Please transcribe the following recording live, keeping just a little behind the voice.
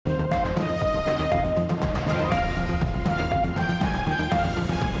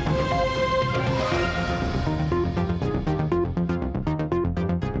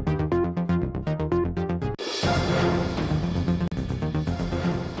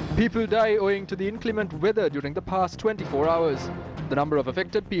People die owing to the inclement weather during the past 24 hours. The number of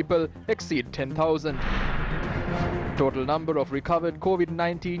affected people exceed 10,000. Total number of recovered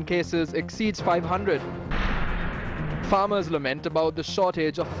COVID-19 cases exceeds 500. Farmers lament about the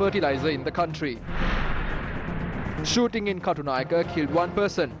shortage of fertilizer in the country. Shooting in Katunayaka killed one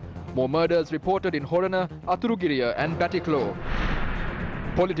person. More murders reported in Horana, Aturugiriya and Batiklo.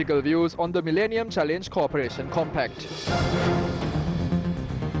 Political views on the Millennium Challenge Cooperation Compact.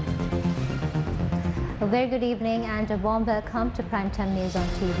 A very good evening and a warm welcome to Primetime News on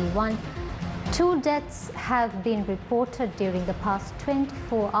TV1. 2 deaths have been reported during the past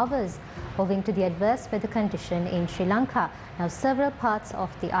 24 hours owing to the adverse weather condition in Sri Lanka. Now, several parts of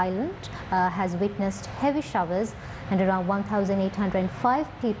the island has witnessed heavy showers and around 1,805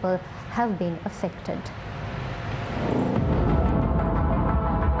 people have been affected.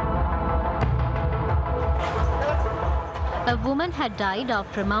 A woman had died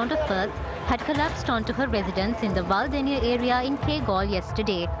after a mound of earth had collapsed onto her residence in the Valdenia area in Kegol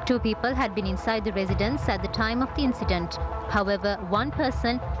yesterday. 2 people had been inside the residence at the time of the incident. However, 1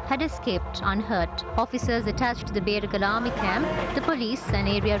 person had escaped unhurt. Officers attached to the Beragal army camp, the police and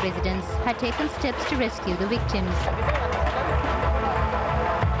area residents had taken steps to rescue the victims.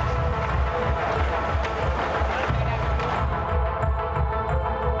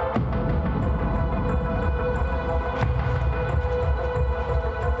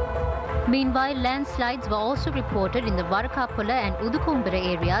 Meanwhile, landslides were also reported in the Varakapola and Udukumbara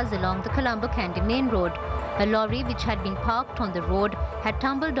areas along the Colombo-Kandy main road. A lorry which had been parked on the road had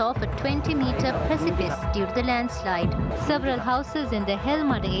tumbled off a 20-meter precipice due to the landslide. Several houses in the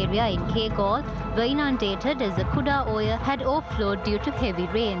Helmada area in Kegol were inundated as the Kuda Oya had overflowed due to heavy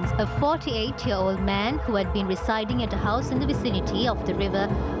rains. A 48-year-old man who had been residing at a house in the vicinity of the river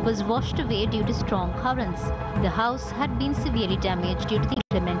was washed away due to strong currents. The house had been severely damaged due to the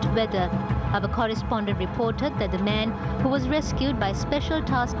inclement weather. Our correspondent reported that the man, who was rescued by Special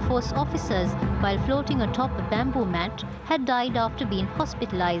Task Force officers while floating atop a bamboo mat, had died after being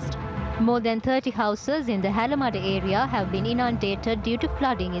hospitalized. More than 30 houses in the Halamada area have been inundated due to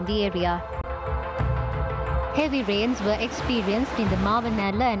flooding in the area. Heavy rains were experienced in the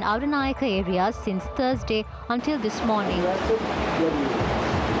Mavanalla and Aranayaka areas since Thursday until this morning.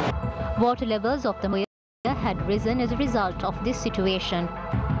 Water levels of the Moya had risen as a result of this situation.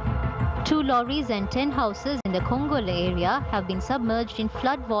 2 lorries and 10 houses in the Kongola area have been submerged in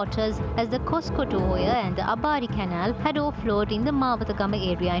flood waters as the Koskotuoya and the Abari Canal had overflowed in the Mavatagama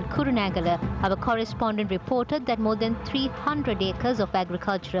area in Kurunagala. Our correspondent reported that more than 300 acres of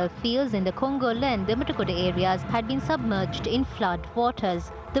agricultural fields in the Kongola and the Matakoda areas had been submerged in flood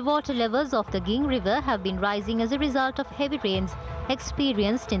waters. The water levels of the Ging River have been rising as a result of heavy rains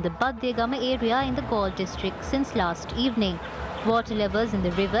experienced in the Baddegama area in the Gaul district since last evening. Water levels in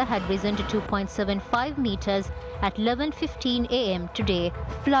the river had risen to 2.75 meters at 11:15 a.m. today.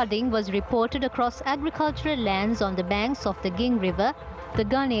 Flooding was reported across agricultural lands on the banks of the Ging River, the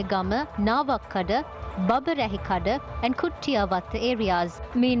Ganegama, Navakkada, Babarahikada and Kuttiyavatta areas.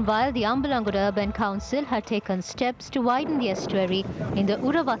 Meanwhile, the Ambalangoda Urban Council had taken steps to widen the estuary in the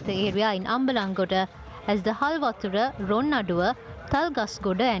Uravatta area in Ambalangoda as the Halvatura, Ronnaduwa,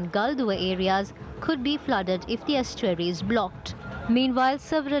 Talgasgoda and Galduwa areas could be flooded if the estuary is blocked. Meanwhile,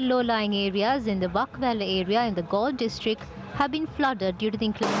 several low-lying areas in the Vakwala area in the Gaul district have been flooded due to the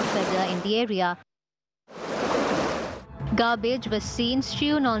inclement weather in the area. Garbage was seen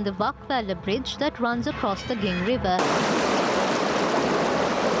strewn on the Vakwala bridge that runs across the Ging River.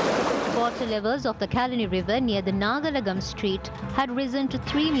 Water levels of the Kalani River near the Nagalagam street had risen to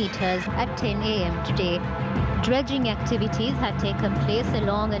 3 meters at 10 a.m. today. Dredging activities had taken place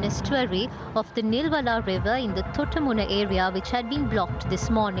along an estuary of the Nilwala River in the Thotamuna area which had been blocked this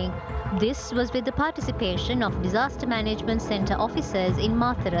morning. This was with the participation of Disaster Management Centre officers in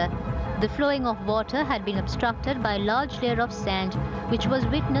Mathura. The flowing of water had been obstructed by a large layer of sand which was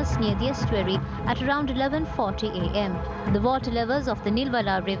witnessed near the estuary at around 11:40 a.m. The water levels of the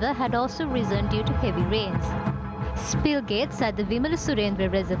Nilwala River had also risen due to heavy rains. Spill gates at the Vimala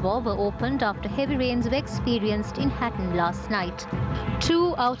Surendra Reservoir were opened after heavy rains were experienced in Hatton last night.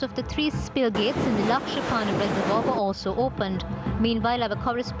 2 out of the 3 spill gates in the Lakshapana Reservoir were also opened. Meanwhile, our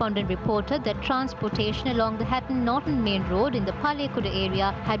correspondent reported that transportation along the Hatton Norton Main Road in the Palekuda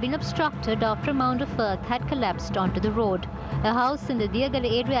area had been obstructed after a mound of earth had collapsed onto the road. A house in the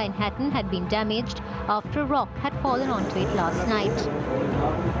Diagala area in Hatton had been damaged after a rock had fallen onto it last night.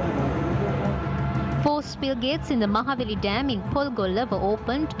 4 Force spill gates in the Mahaveli Dam in Polgolla were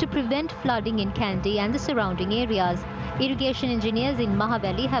opened to prevent flooding in Kandy and the surrounding areas. Irrigation engineers in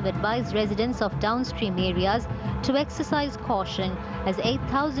Mahaveli have advised residents of downstream areas to exercise caution as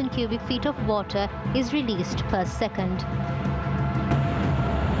 8,000 cubic feet of water is released per second.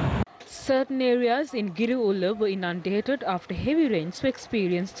 Certain areas in Giru-Ulla were inundated after heavy rains were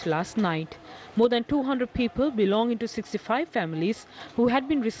experienced last night. More than 200 people belonging to 65 families who had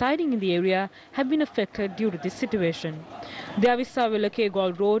been residing in the area have been affected due to this situation. The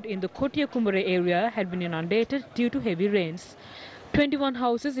Newsfirst.lk road in the Kotiyakumbare area had been inundated due to heavy rains. 21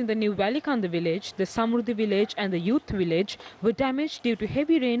 houses in the New Valikanda village, the Samruddhi village and the Youth village were damaged due to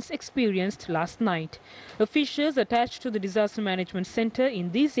heavy rains experienced last night. Officials attached to the Disaster Management Center in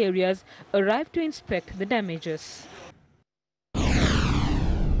these areas arrived to inspect the damages.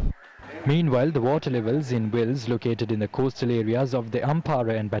 Meanwhile, the water levels in wells located in the coastal areas of the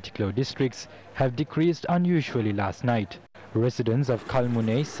Ampara and Batiklo districts have decreased unusually last night. Residents of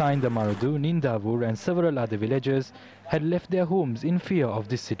Kalmune, Saindamarudu, Nindavur and several other villages had left their homes in fear of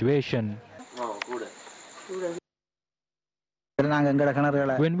this situation.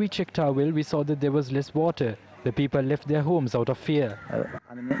 When we checked our well, we saw that there was less water. The people left their homes out of fear.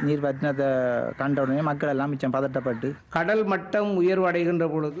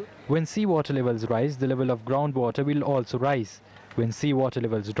 When seawater levels rise, the level of groundwater will also rise. When seawater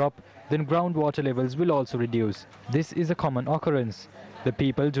levels drop, then groundwater levels will also reduce. This is a common occurrence. The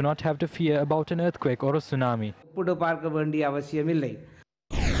people do not have to fear about an earthquake or a tsunami.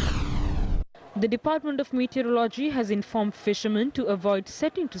 The Department of Meteorology has informed fishermen to avoid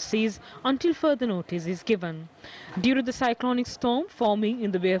setting to seas until further notice is given. Due to the cyclonic storm forming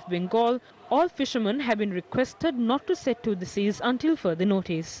in the Bay of Bengal, all fishermen have been requested not to set to the seas until further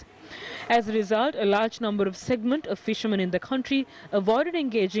notice. As a result, a large number of segment of fishermen in the country avoided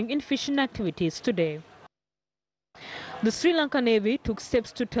engaging in fishing activities today. The Sri Lanka Navy took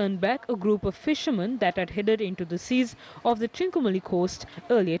steps to turn back a group of fishermen that had headed into the seas of the Trincomalee coast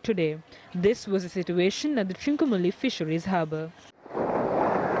earlier today. This was a situation at the Trincomalee Fisheries Harbour.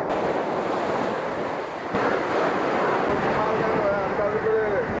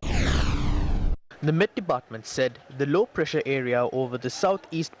 The Met Department said the low-pressure area over the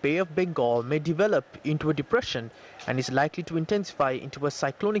southeast Bay of Bengal may develop into a depression and is likely to intensify into a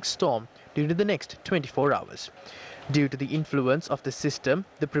cyclonic storm during the next 24 hours. Due to the influence of the system,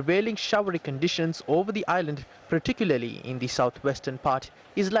 the prevailing showery conditions over the island, particularly in the southwestern part,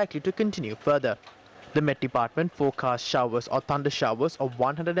 is likely to continue further. The Met Department forecast showers or thunder showers of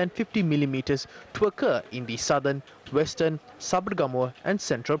 150 millimeters to occur in the southern, western, Sabargamuwa and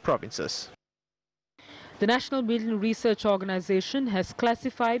central provinces. The National Building Research Organization has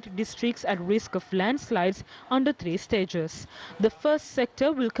classified districts at risk of landslides under 3 stages. The first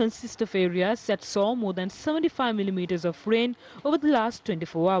sector will consist of areas that saw more than 75 millimeters of rain over the last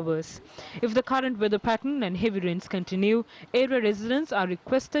 24 hours. If the current weather pattern and heavy rains continue, area residents are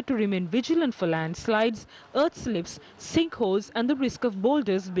requested to remain vigilant for landslides, earth slips, sinkholes and the risk of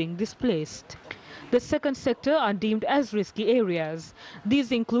boulders being displaced. The second sector are deemed as risky areas.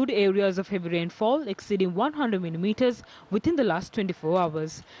 These include areas of heavy rainfall exceeding 100 millimeters within the last 24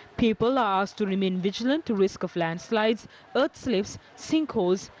 hours. People are asked to remain vigilant to risk of landslides, earth slips,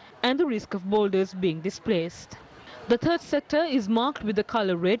 sinkholes, and the risk of boulders being displaced. The third sector is marked with the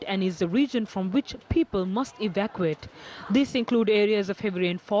color red and is the region from which people must evacuate. These include areas of heavy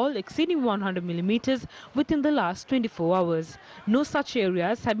rainfall exceeding 100 millimeters within the last 24 hours. No such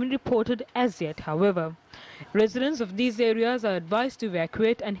areas have been reported as yet, however. Residents of these areas are advised to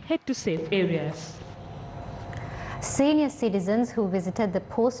evacuate and head to safe areas. Senior citizens who visited the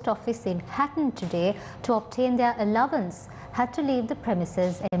post office in Hatton today to obtain their allowance had to leave the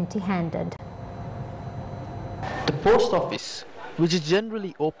premises empty-handed. The post office, which is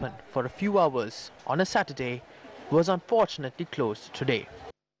generally open for a few hours on a Saturday, was unfortunately closed today.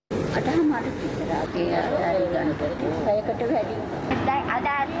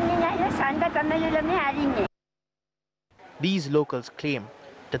 These locals claim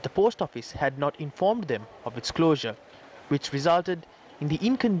that the post office had not informed them of its closure, which resulted in the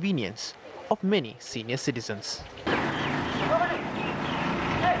inconvenience of many senior citizens.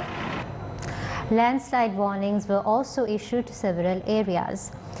 Landslide warnings were also issued to several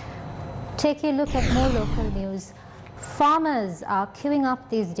areas. Take a look at more local news. Farmers are queuing up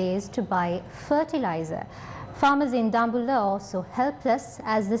these days to buy fertilizer. Farmers in Dambulla are also helpless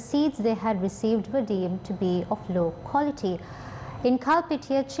as the seeds they had received were deemed to be of low quality. In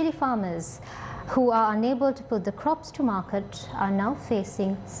Kalpitia, chili farmers who are unable to put the crops to market are now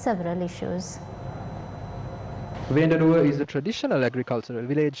facing several issues. Vendarua is a traditional agricultural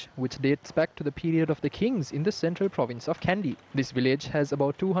village which dates back to the period of the kings in the central province of Kandy. This village has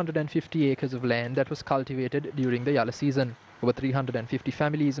about 250 acres of land that was cultivated during the Yala season. Over 350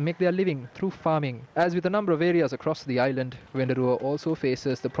 families make their living through farming. As with a number of areas across the island, Vendarua also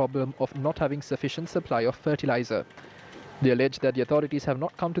faces the problem of not having sufficient supply of fertilizer. They allege that the authorities have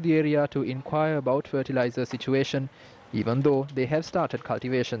not come to the area to inquire about fertilizer situation, even though they have started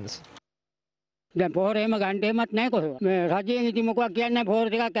cultivations. දැන් පොහොර එහෙම ගන්න එහෙමත් නැහැ කොහෙවත්. මේ රජයෙන් ඉතින් මොකක් කියන්නේ පොහොර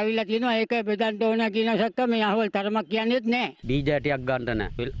ටිකක් ඇවිල්ලා තියෙනවා ඒක බෙදන්න ඕන කියන සැක මේ අහවල් තරමක් කියන්නේත් නැහැ. බීජ ටිකක් ගන්න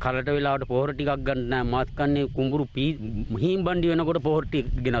නැහැ. කලට වෙලාවට පොහොර ටිකක් ගන්න නැහැ. මාත් කන්නේ කුඹුරු හීම් බණ්ඩි වෙනකොට පොහොර ටික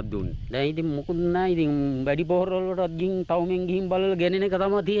ගෙනත් දුන්නේ. දැන් ඉතින් මොකුත් නැහැ. ඉතින් වැඩි පොහොර වලට ගිහින් තවුමෙන් ගිහින් බලලා ගෙනෙන එක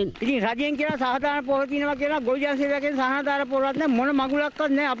තමයි තියෙන්නේ. ඉතින් රජයෙන් කියන සහාදාන පොහොර තියෙනවා කියලා ගොවියන් සේවකයන් සහාදාන පොහොරක් නැහැ මොන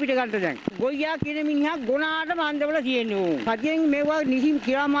මගුලක්වත් නැහැ අපිට ගන්න දැන්. ගොවියා කියන මිනිහා ගොනාට මන්දවල තියෙන්නේ. රජයෙන් මේවා නිසි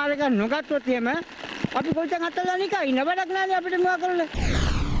ක්‍රියාමාර්ග නොගත්තොත් එහෙම This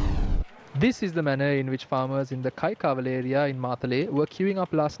is the manner in which farmers in the Kaikaval area in Matale were queuing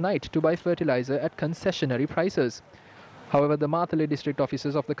up last night to buy fertilizer at concessionary prices. However, the Matale district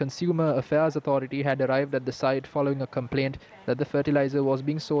officers of the Consumer Affairs Authority had arrived at the site following a complaint that the fertilizer was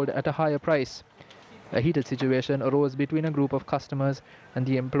being sold at a higher price. A heated situation arose between a group of customers and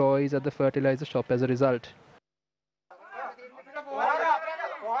the employees at the fertilizer shop as a result.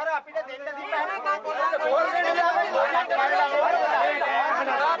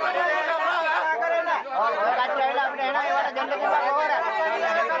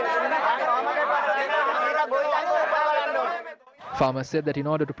 Farmers said that in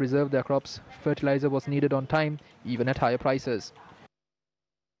order to preserve their crops, fertilizer was needed on time, even at higher prices.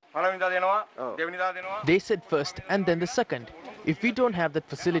 They said first and then the second. If we don't have that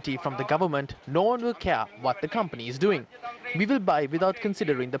facility from the government, no one will care what the company is doing. We will buy without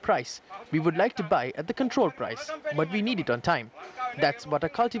considering the price. We would like to buy at the control price, but we need it on time. That's what a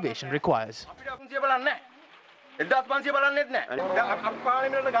cultivation requires.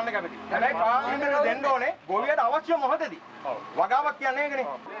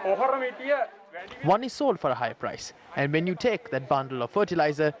 One is sold for a high price, and when you take that bundle of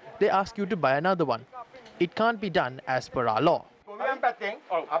fertilizer, they ask you to buy another one. It can't be done as per our law.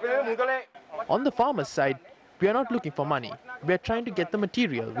 On the farmer's side, we are not looking for money. We are trying to get the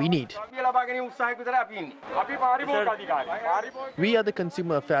material we need. We are the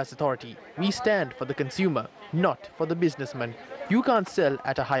Consumer Affairs Authority. We stand for the consumer, not for the businessman. You can't sell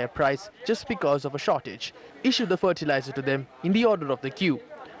at a higher price just because of a shortage. Issue the fertilizer to them in the order of the queue.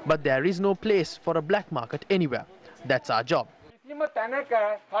 But there is no place for a black market anywhere. That's our job.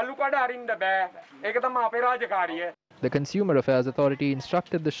 The Consumer Affairs Authority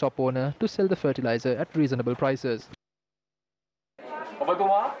instructed the shop owner to sell the fertilizer at reasonable prices.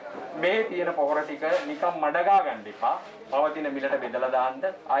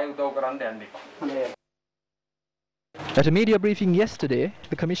 At a media briefing yesterday,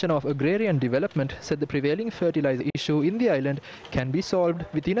 the Commissioner of Agrarian Development said the prevailing fertilizer issue in the island can be solved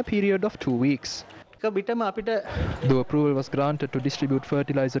within a period of 2 weeks. Though approval was granted to distribute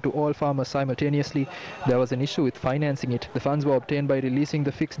fertilizer to all farmers simultaneously, there was an issue with financing it. The funds were obtained by releasing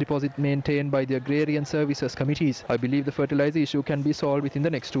the fixed deposit maintained by the Agrarian Services Committees. I believe the fertilizer issue can be solved within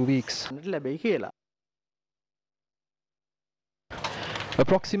the next 2 weeks.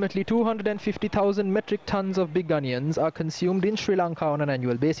 Approximately 250,000 metric tons of big onions are consumed in Sri Lanka on an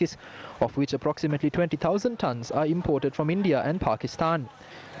annual basis, of which approximately 20,000 tons are imported from India and Pakistan.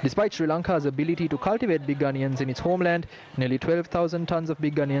 Despite Sri Lanka's ability to cultivate big onions in its homeland, nearly 12,000 tons of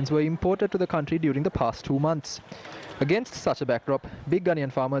big onions were imported to the country during the past 2 months. Against such a backdrop, big onion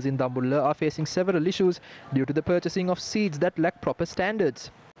farmers in Dambulla are facing several issues due to the purchasing of seeds that lack proper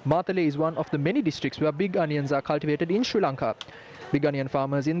standards. Matale is one of the many districts where big onions are cultivated in Sri Lanka. Big onion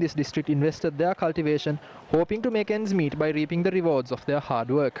farmers in this district invested their cultivation, hoping to make ends meet by reaping the rewards of their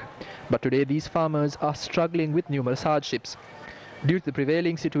hard work. But today these farmers are struggling with numerous hardships. Due to the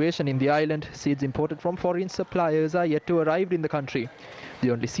prevailing situation in the island, seeds imported from foreign suppliers are yet to arrive in the country.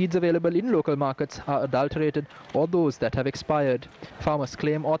 The only seeds available in local markets are adulterated or those that have expired. Farmers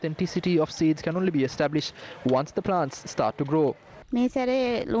claim authenticity of seeds can only be established once the plants start to grow. මේ සැරේ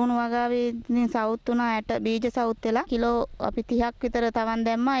ලුණු වගාවේ ඉතින් south වුණා ඇට බීජ south වෙලා kilo අපි 30ක් විතර තවන්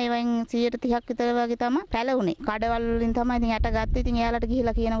දැම්මා ඒවෙන් 130ක් විතර වගේ තමයි පැලුනේ කඩවල වලින් තමයි ඉතින් ඇට ගත්තේ ඉතින් එයාලට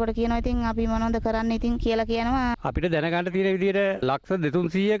ගිහිලා කියනකොට කියනවා ඉතින් අපි මොනවද කරන්න ඉතින් කියලා කියනවා අපිට දැනගන්න තියෙන විදිහට ලක්ෂ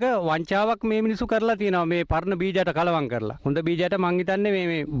 200ක වංචාවක් මේ මිනිස්සු කරලා තියෙනවා මේ පරණ බීජයට කලවම් කරලා හොඳ බීජයට මං හිතන්නේ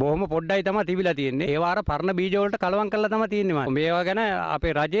මේ බොහොම පොඩ්ඩයි තමයි තිබිලා තියෙන්නේ ඒ වාර පරණ බීජ වලට කලවම් කරලා තමයි තියෙන්නේ මේවා ගැන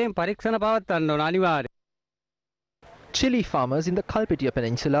අපේ රජයෙන් පරීක්ෂණ පවත්වන්න ඕන අනිවාර්යයෙන්. Chili farmers in the Kalpitia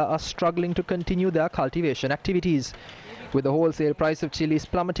Peninsula are struggling to continue their cultivation activities. With the wholesale price of chilies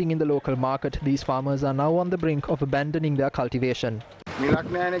plummeting in the local market, these farmers are now on the brink of abandoning their cultivation.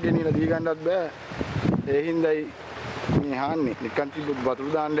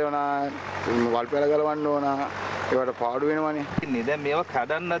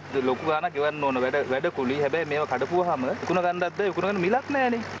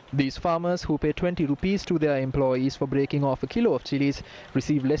 These farmers, who pay 20 rupees to their employees for breaking off a kilo of chilies,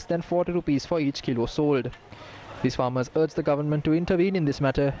 receive less than 40 rupees for each kilo sold. These farmers urge the government to intervene in this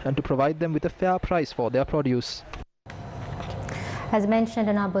matter and to provide them with a fair price for their produce. As mentioned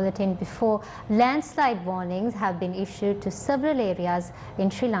in our bulletin before, landslide warnings have been issued to several areas in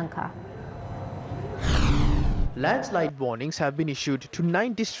Sri Lanka. Landslide warnings have been issued to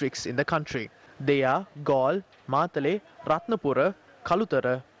 9 districts in the country. They are Galle, Matale, Ratnapura,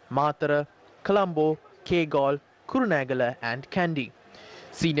 Kalutara, Matara, Colombo, Kegalle, Kurunegala and Kandy.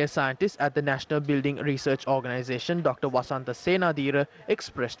 Senior scientist at the National Building Research Organisation, Dr. Wasantha Senadira,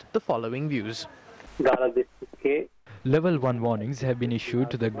 expressed the following views. Level 1 warnings have been issued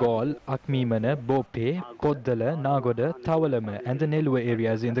to the Galle, Akmimana, Bope, Poddala, Nagoda, Tawalama and the Nelua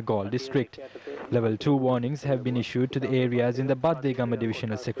areas in the Galle district. Level 2 warnings have been issued to the areas in the Baddegama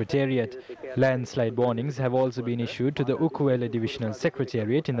Divisional Secretariat. Landslide warnings have also been issued to the Ukuwela Divisional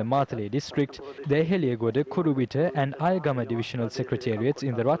Secretariat in the Matale district, the Heliagoda, Kuruvita and Ayagama Divisional Secretariats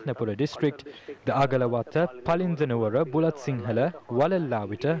in the Ratnapura district, the Agalawata, Palindanawara, Bulat Sinhala,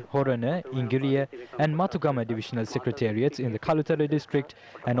 Walalawita, Horana, Ingiriya and Matugama Divisional Secretariats in the Kalutara district,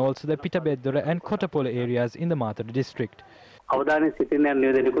 and also the Pitabeddara and Kotapola areas in the Matara district.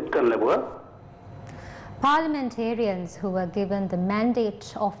 Parliamentarians who were given the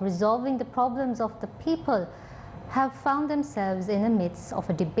mandate of resolving the problems of the people have found themselves in the midst of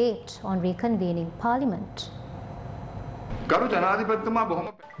a debate on reconvening Parliament.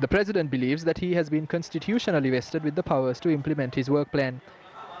 The President believes that he has been constitutionally vested with the powers to implement his work plan.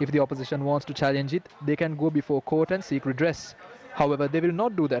 If the opposition wants to challenge it, they can go before court and seek redress. However, they will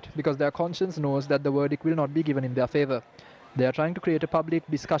not do that because their conscience knows that the verdict will not be given in their favor. They are trying to create a public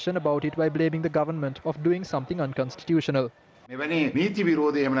discussion about it by blaming the government of doing something unconstitutional.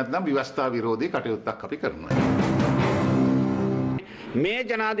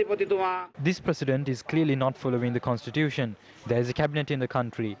 This president is clearly not following the constitution. There is a cabinet in the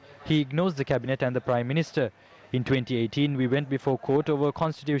country. He ignores the cabinet and the prime minister. In 2018, we went before court over a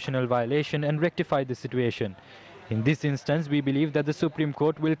constitutional violation and rectified the situation. In this instance, we believe that the Supreme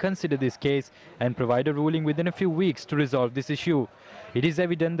Court will consider this case and provide a ruling within a few weeks to resolve this issue. It is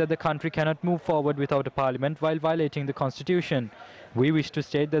evident that the country cannot move forward without a parliament while violating the constitution. We wish to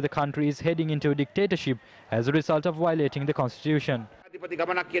state that the country is heading into a dictatorship as a result of violating the constitution.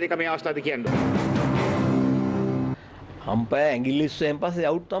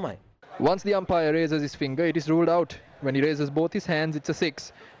 Once the umpire raises his finger, it is ruled out. When he raises both his hands, it's a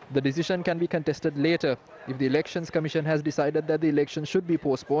 6. The decision can be contested later. If the Elections Commission has decided that the election should be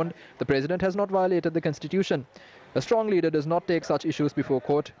postponed, the President has not violated the Constitution. A strong leader does not take such issues before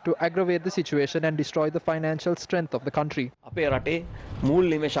court to aggravate the situation and destroy the financial strength of the country.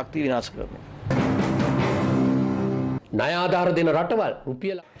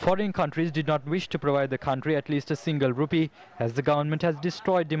 Foreign countries did not wish to provide the country at least a single rupee, as the government has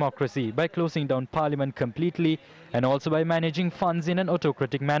destroyed democracy by closing down parliament completely and also by managing funds in an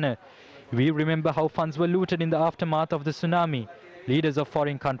autocratic manner. We remember how funds were looted in the aftermath of the tsunami. Leaders of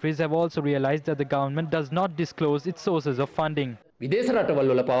foreign countries have also realized that the government does not disclose its sources of funding. That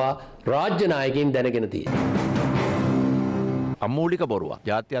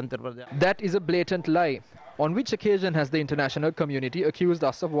is a blatant lie. On which occasion has the international community accused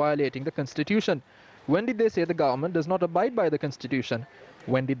us of violating the Constitution? When did they say the government does not abide by the Constitution?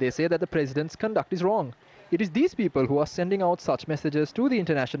 When did they say that the President's conduct is wrong? It is these people who are sending out such messages to the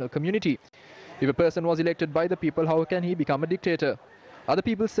international community. If a person was elected by the people, how can he become a dictator? Are the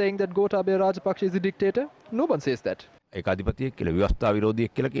people saying that Gotabaya Rajapaksa is a dictator? No one says that. If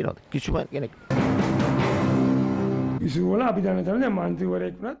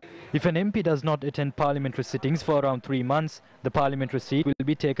an MP does not attend parliamentary sittings for around 3 months, the parliamentary seat will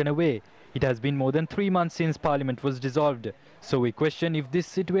be taken away. It has been more than 3 months since parliament was dissolved. So we question if this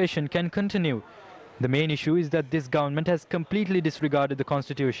situation can continue. The main issue is that this government has completely disregarded the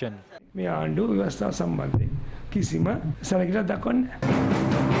constitution. The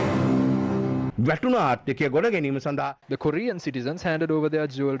Korean citizens handed over their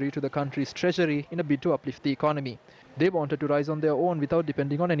jewelry to the country's treasury in a bid to uplift the economy. They wanted to rise on their own without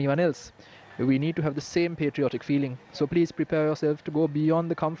depending on anyone else. We need to have the same patriotic feeling. So please prepare yourself to go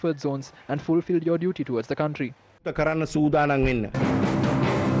beyond the comfort zones and fulfill your duty towards the country. The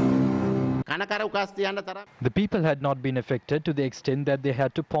people had not been affected to the extent that they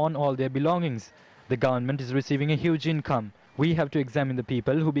had to pawn all their belongings. The government is receiving a huge income. We have to examine the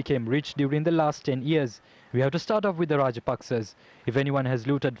people who became rich during the last 10 years. We have to start off with the Rajapaksas. If anyone has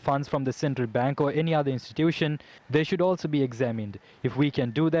looted funds from the central bank or any other institution, they should also be examined. If we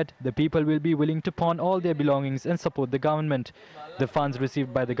can do that, the people will be willing to pawn all their belongings and support the government. The funds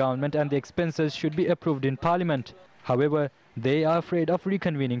received by the government and the expenses should be approved in Parliament. However, they are afraid of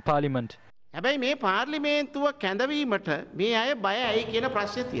reconvening Parliament.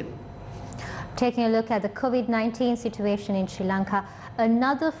 Taking a look at the COVID-19 situation in Sri Lanka,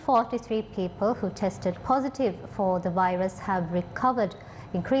 another 43 people who tested positive for the virus have recovered,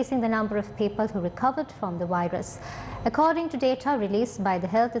 increasing the number of people who recovered from the virus. According to data released by the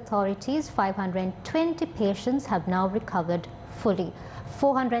health authorities, 520 patients have now recovered fully.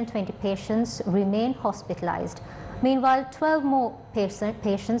 420 patients remain hospitalized. Meanwhile, 12 more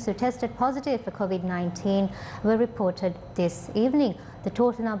patients who tested positive for COVID-19 were reported this evening. The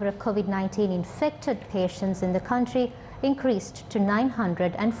total number of COVID-19 infected patients in the country increased to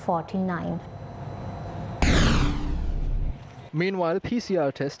 949. Meanwhile,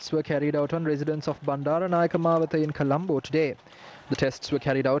 PCR tests were carried out on residents of Bandaranayake Mawatha in Colombo today. The tests were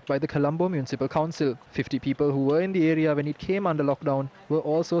carried out by the Colombo Municipal Council. 50 people who were in the area when it came under lockdown were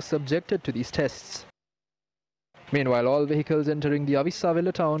also subjected to these tests. Meanwhile, all vehicles entering the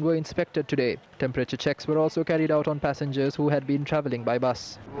Avisavela town were inspected today. Temperature checks were also carried out on passengers who had been travelling by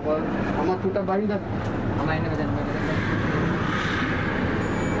bus.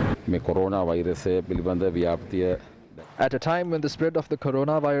 At a time when the spread of the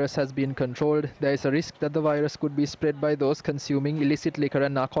coronavirus has been controlled, there is a risk that the virus could be spread by those consuming illicit liquor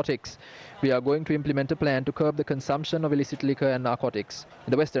and narcotics. We are going to implement a plan to curb the consumption of illicit liquor and narcotics.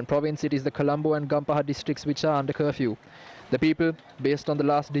 In the Western Province, it is the Colombo and Gampaha districts which are under curfew. The people, based on the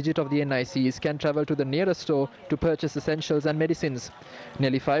last digit of the NICs, can travel to the nearest store to purchase essentials and medicines.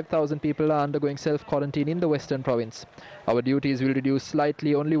 Nearly 5,000 people are undergoing self-quarantine in the Western Province. Our duties will reduce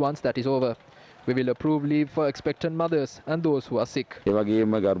slightly only once that is over. We will approve leave for expectant mothers and those who are sick. The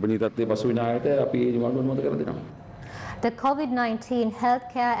COVID-19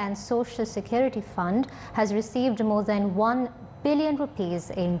 Healthcare and Social Security Fund has received more than 1 billion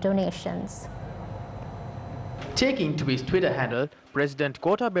rupees in donations. Taking to his Twitter handle, President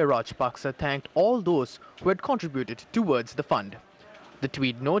Gotabaya Rajapaksa thanked all those who had contributed towards the fund. The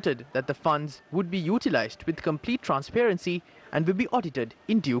tweet noted that the funds would be utilized with complete transparency and will be audited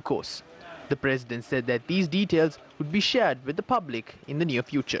in due course. The president said that these details would be shared with the public in the near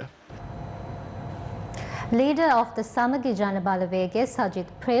future. Leader of the Samagi Jana Balawege, Sajith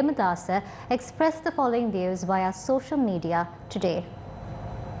Premadasa, expressed the following views via social media today.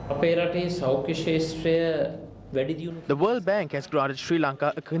 The World Bank has granted Sri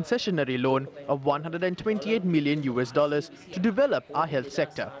Lanka a concessionary loan of $128 million to develop our health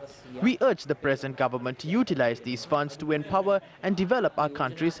sector. We urge the present government to utilize these funds to empower and develop our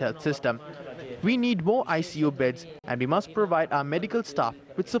country's health system. We need more ICU beds and we must provide our medical staff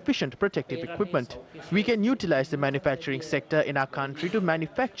with sufficient protective equipment. We can utilize the manufacturing sector in our country to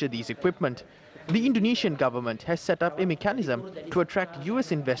manufacture these equipment. The Indonesian government has set up a mechanism to attract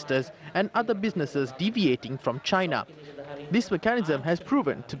US investors and other businesses deviating from China. This mechanism has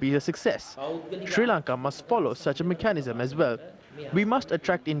proven to be a success. Sri Lanka must follow such a mechanism as well. We must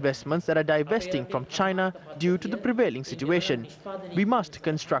attract investments that are divesting from China due to the prevailing situation. We must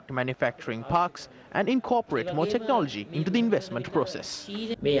construct manufacturing parks and incorporate more technology into the investment process.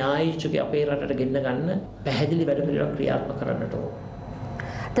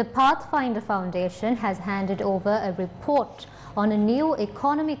 The Pathfinder Foundation has handed over a report on a new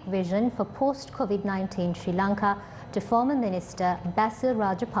economic vision for post-COVID-19 Sri Lanka to former Minister Basil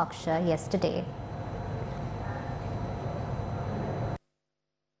Rajapaksa yesterday.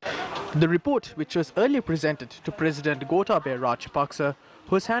 The report, which was earlier presented to President Gotabaya Rajapaksa,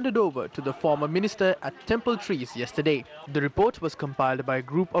 was handed over to the former minister at Temple Trees yesterday. The report was compiled by a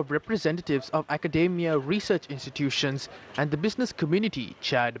group of representatives of academia, research institutions and the business community,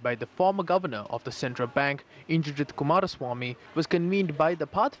 chaired by the former governor of the central bank, Indrajit Kumaraswamy, was convened by the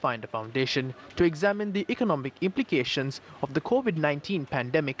Pathfinder Foundation to examine the economic implications of the COVID-19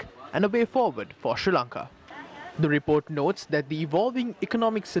 pandemic and a way forward for Sri Lanka. The report notes that the evolving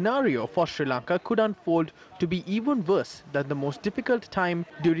economic scenario for Sri Lanka could unfold to be even worse than the most difficult time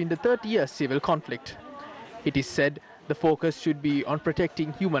during the 30-year civil conflict. It is said the focus should be on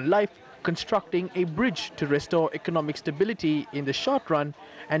protecting human life, constructing a bridge to restore economic stability in the short run,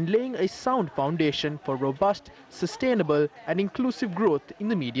 and laying a sound foundation for robust, sustainable and inclusive growth in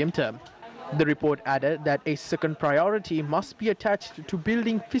the medium term. The report added that a second priority must be attached to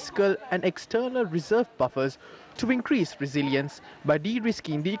building fiscal and external reserve buffers to increase resilience by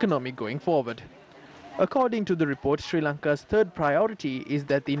de-risking the economy going forward. According to the report, Sri Lanka's third priority is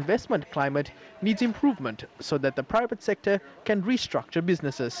that the investment climate needs improvement so that the private sector can restructure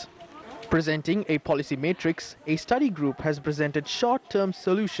businesses. Presenting a policy matrix, a study group has presented short-term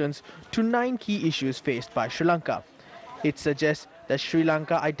solutions to 9 key issues faced by Sri Lanka. It suggests that Sri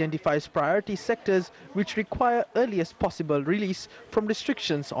Lanka identifies priority sectors which require earliest possible release from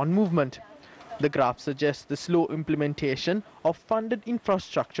restrictions on movement. The graph suggests the slow implementation of funded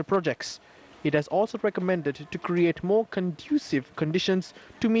infrastructure projects. It has also recommended to create more conducive conditions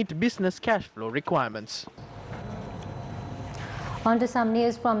to meet business cash flow requirements. On to some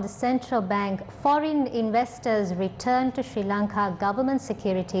news from the central bank. Foreign investors returned to Sri Lanka government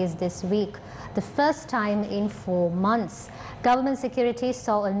securities this week, the first time in 4 months. Government securities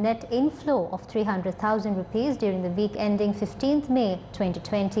saw a net inflow of 300,000 rupees during the week ending 15th May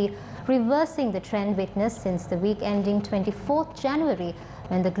 2020, reversing the trend witnessed since the week ending 24th January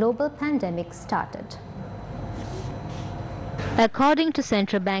when the global pandemic started. According to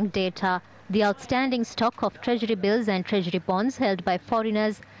central bank data, the outstanding stock of treasury bills and treasury bonds held by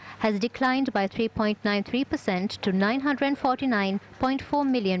foreigners has declined by 3.93% to 949.4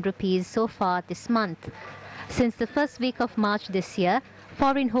 million rupees so far this month. Since the first week of March this year,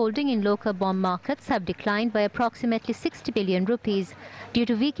 foreign holding in local bond markets have declined by approximately 60 billion rupees due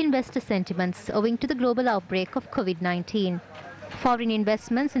to weak investor sentiments owing to the global outbreak of COVID-19. Foreign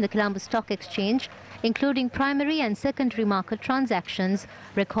investments in the Colombo Stock Exchange, including primary and secondary market transactions,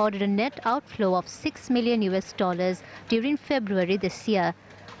 recorded a net outflow of $6 million during February this year.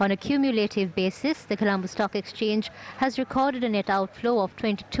 On a cumulative basis, the Colombo Stock Exchange has recorded a net outflow of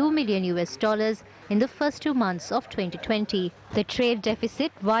 $22 million in the first 2 months of 2020. The trade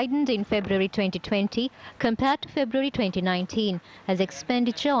deficit widened in February 2020 compared to February 2019 as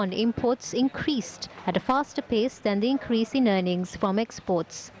expenditure on imports increased at a faster pace than the increase in earnings from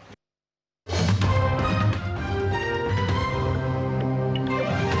exports.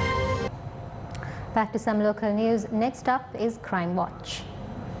 Back to some local news. Next up is Crime Watch.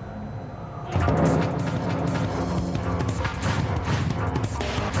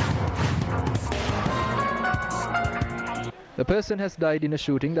 A person has died in a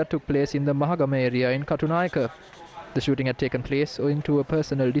shooting that took place in the Mahagama area in Katunayaka. The shooting had taken place owing to a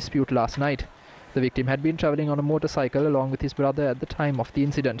personal dispute last night. The victim had been travelling on a motorcycle along with his brother at the time of the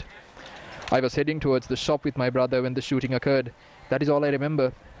incident. I was heading towards the shop with my brother when the shooting occurred. That is all I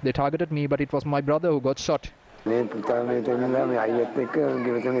remember. They targeted me, but it was my brother who got shot. My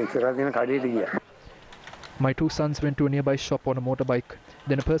 2 sons went to a nearby shop on a motorbike.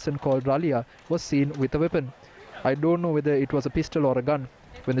 Then a person called Ralia was seen with a weapon. I don't know whether it was a pistol or a gun.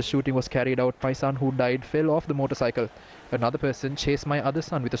 When the shooting was carried out, my son who died fell off the motorcycle. Another person chased my other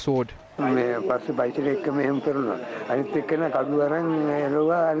son with a sword.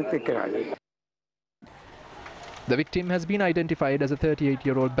 The victim has been identified as a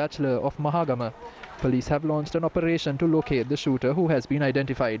 38-year-old bachelor of Mahagama. Police have launched an operation to locate the shooter who has been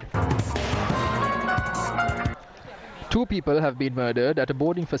identified. 2 people have been murdered at a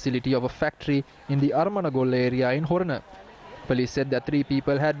boarding facility of a factory in the Aramanagol area in Horana. Police said that 3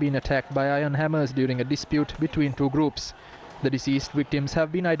 people had been attacked by iron hammers during a dispute between 2 groups. The deceased victims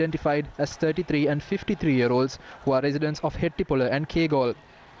have been identified as 33 and 53-year-olds who are residents of Hettipola and Kegol.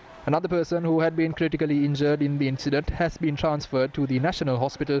 Another person who had been critically injured in the incident has been transferred to the National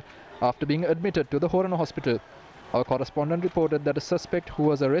Hospital after being admitted to the Horana Hospital. Our correspondent reported that a suspect who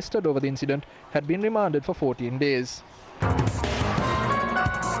was arrested over the incident had been remanded for 14 days.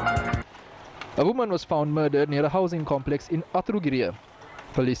 A woman was found murdered near a housing complex in Aturugiriya.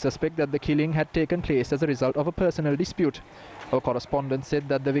 Police suspect that the killing had taken place as a result of a personal dispute. Our correspondent said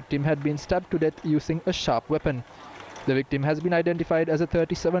that the victim had been stabbed to death using a sharp weapon. The victim has been identified as a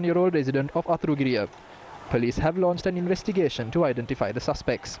 37-year-old resident of Aturugiriya. Police have launched an investigation to identify the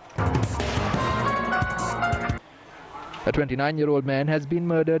suspects. A 29-year-old man has been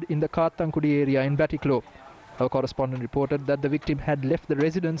murdered in the Kattankudi area in Batiklo. Our correspondent reported that the victim had left the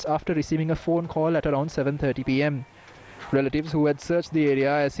residence after receiving a phone call at around 7:30 p.m. Relatives who had searched the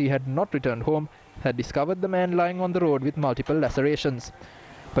area as he had not returned home had discovered the man lying on the road with multiple lacerations.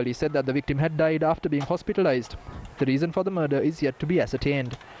 Police said that the victim had died after being hospitalized. The reason for the murder is yet to be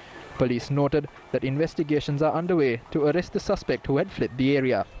ascertained. Police noted that investigations are underway to arrest the suspect who had fled the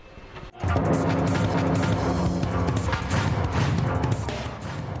area.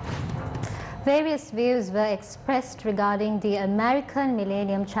 Various views were expressed regarding the American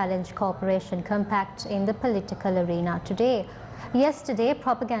Millennium Challenge Corporation Compact in the political arena today. Yesterday,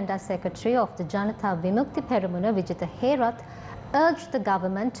 Propaganda Secretary of the Janata Vimukti Peramuna, Vijitha Herath, urged the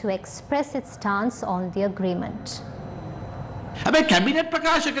government to express its stance on the agreement.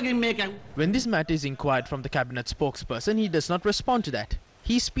 When this matter is inquired from the cabinet spokesperson, he does not respond to that.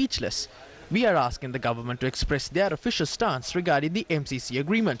 He is speechless. We are asking the government to express their official stance regarding the MCC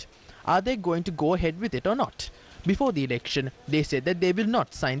agreement. Are they going to go ahead with it or not? Before the election, they said that they will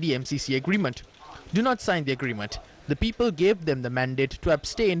not sign the MCC agreement. Do not sign the agreement. The people gave them the mandate to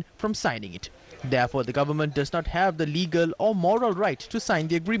abstain from signing it. Therefore, the government does not have the legal or moral right to sign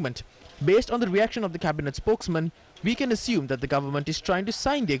the agreement. Based on the reaction of the cabinet spokesman, we can assume that the government is trying to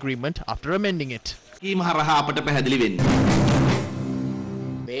sign the agreement after amending it. The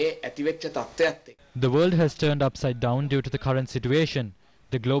world has turned upside down due to the current situation.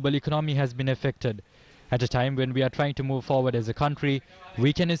 The global economy has been affected. At a time when we are trying to move forward as a country,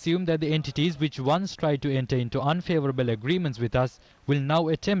 we can assume that the entities which once tried to enter into unfavorable agreements with us will now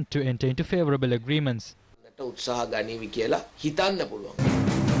attempt to enter into favorable agreements. The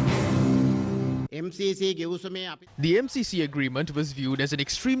MCC agreement was viewed as an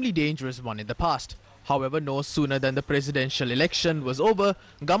extremely dangerous one in the past. However, no sooner than the presidential election was over,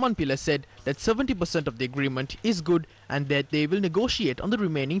 Gamanpila said that 70% of the agreement is good and that they will negotiate on the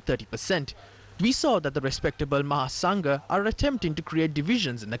remaining 30%. We saw that the respectable Mahasangha are attempting to create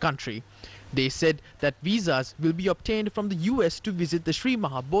divisions in the country. They said that visas will be obtained from the US to visit the Sri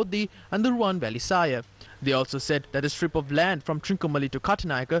Mahabodhi and the Ruan Valley Saya. They also said that a strip of land from Trincomalee to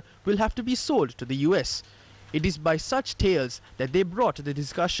Katanayake will have to be sold to the US. It is by such tales that they brought the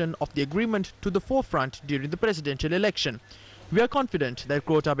discussion of the agreement to the forefront during the presidential election. We are confident that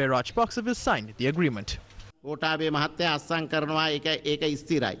Gotabaya Rajapaksa will sign the agreement.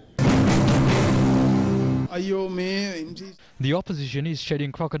 The opposition is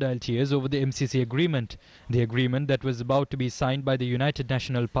shedding crocodile tears over the MCC agreement. The agreement that was about to be signed by the United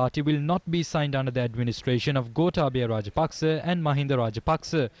National Party will not be signed under the administration of Gotabaya Rajapaksa and Mahinda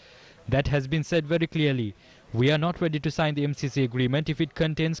Rajapaksa. That has been said very clearly. We are not ready to sign the MCC agreement if it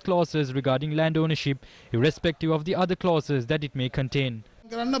contains clauses regarding land ownership, irrespective of the other clauses that it may contain.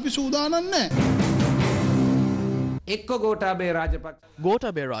 Gotabaya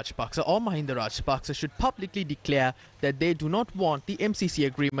Rajapaksa or Mahinda Rajapaksa should publicly declare that they do not want the MCC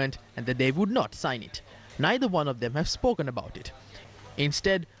agreement and that they would not sign it. Neither one of them have spoken about it.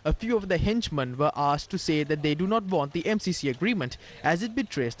 Instead, a few of the henchmen were asked to say that they do not want the MCC agreement as it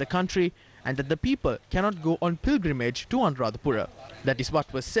betrays the country and that the people cannot go on pilgrimage to Anuradhapura. That is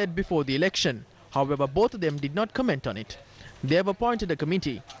what was said before the election. However, both of them did not comment on it. They have appointed a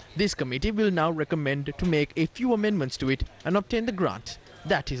committee. This committee will now recommend to make a few amendments to it and obtain the grant.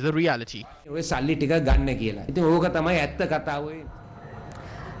 That is the reality.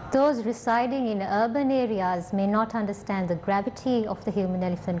 Those residing in urban areas may not understand the gravity of the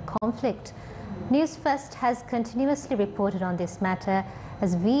human-elephant conflict. Newsfirst has continuously reported on this matter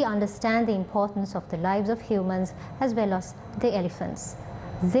as we understand the importance of the lives of humans as well as the elephants.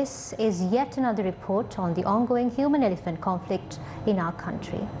 This is yet another report on the ongoing human-elephant conflict in our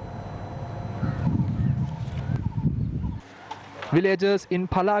country. Villagers in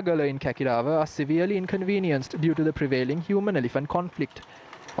Palagala in Kakirava are severely inconvenienced due to the prevailing human-elephant conflict.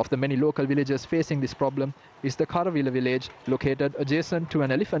 Of the many local villages facing this problem is the Karavila village, located adjacent to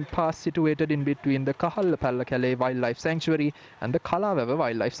an elephant pass situated in between the Kahallapallakale Wildlife Sanctuary and the Kalawava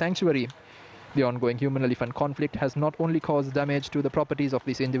Wildlife Sanctuary. The ongoing human-elephant conflict has not only caused damage to the properties of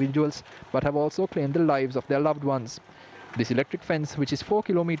these individuals, but have also claimed the lives of their loved ones. This electric fence, which is 4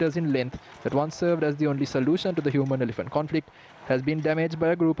 kilometers in length, that once served as the only solution to the human-elephant conflict, has been damaged by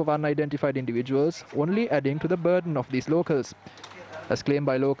a group of unidentified individuals, only adding to the burden of these locals. As claimed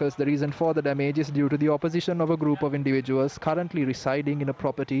by locals, the reason for the damage is due to the opposition of a group of individuals currently residing in a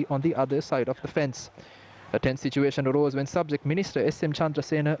property on the other side of the fence. A tense situation arose when Subject Minister S.M.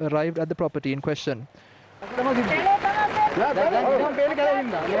 Chandrasena arrived at the property in question.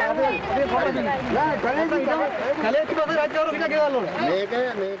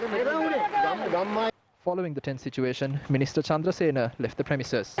 Following the tense situation, Minister Chandrasena left the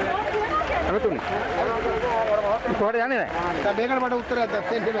premises.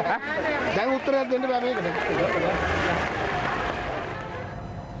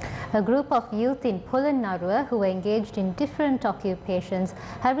 A group of youth in Polonnaruwa who were engaged in different occupations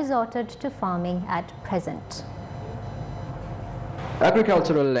have resorted to farming at present.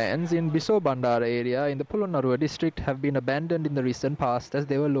 Agricultural lands in Bisobandara area in the Polonnaruwa district have been abandoned in the recent past as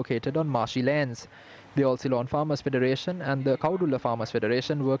they were located on marshy lands. The All Ceylon Farmers Federation and the Kaudulla Farmers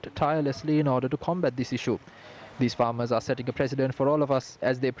Federation worked tirelessly in order to combat this issue. These farmers are setting a precedent for all of us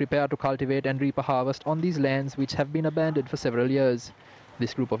as they prepare to cultivate and reap a harvest on these lands which have been abandoned for several years.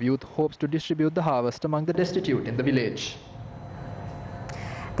 This group of youth hopes to distribute the harvest among the destitute in the village.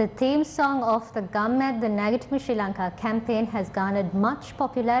 The theme song of the Gammed the Nagitimu Sri Lanka campaign has garnered much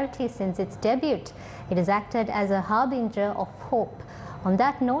popularity since its debut. It has acted as a harbinger of hope. On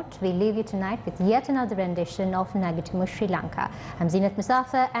that note, we leave you tonight with yet another rendition of Nagitimu Sri Lanka. I'm Zinat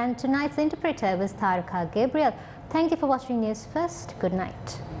Musafir and tonight's interpreter was Tarika Gabriel. Thank you for watching News First. Good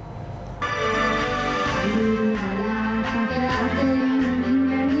night.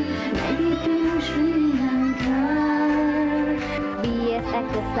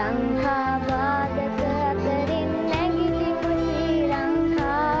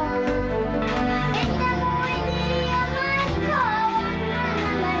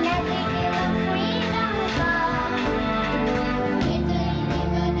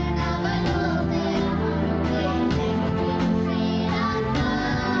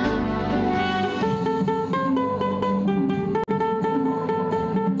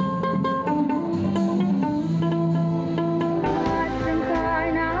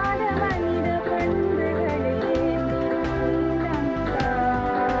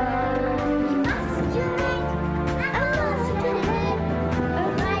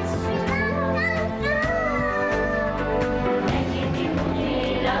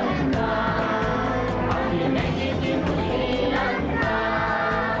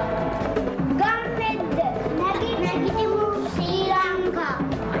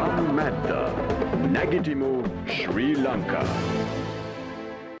 Nagitimu Sri Lanka.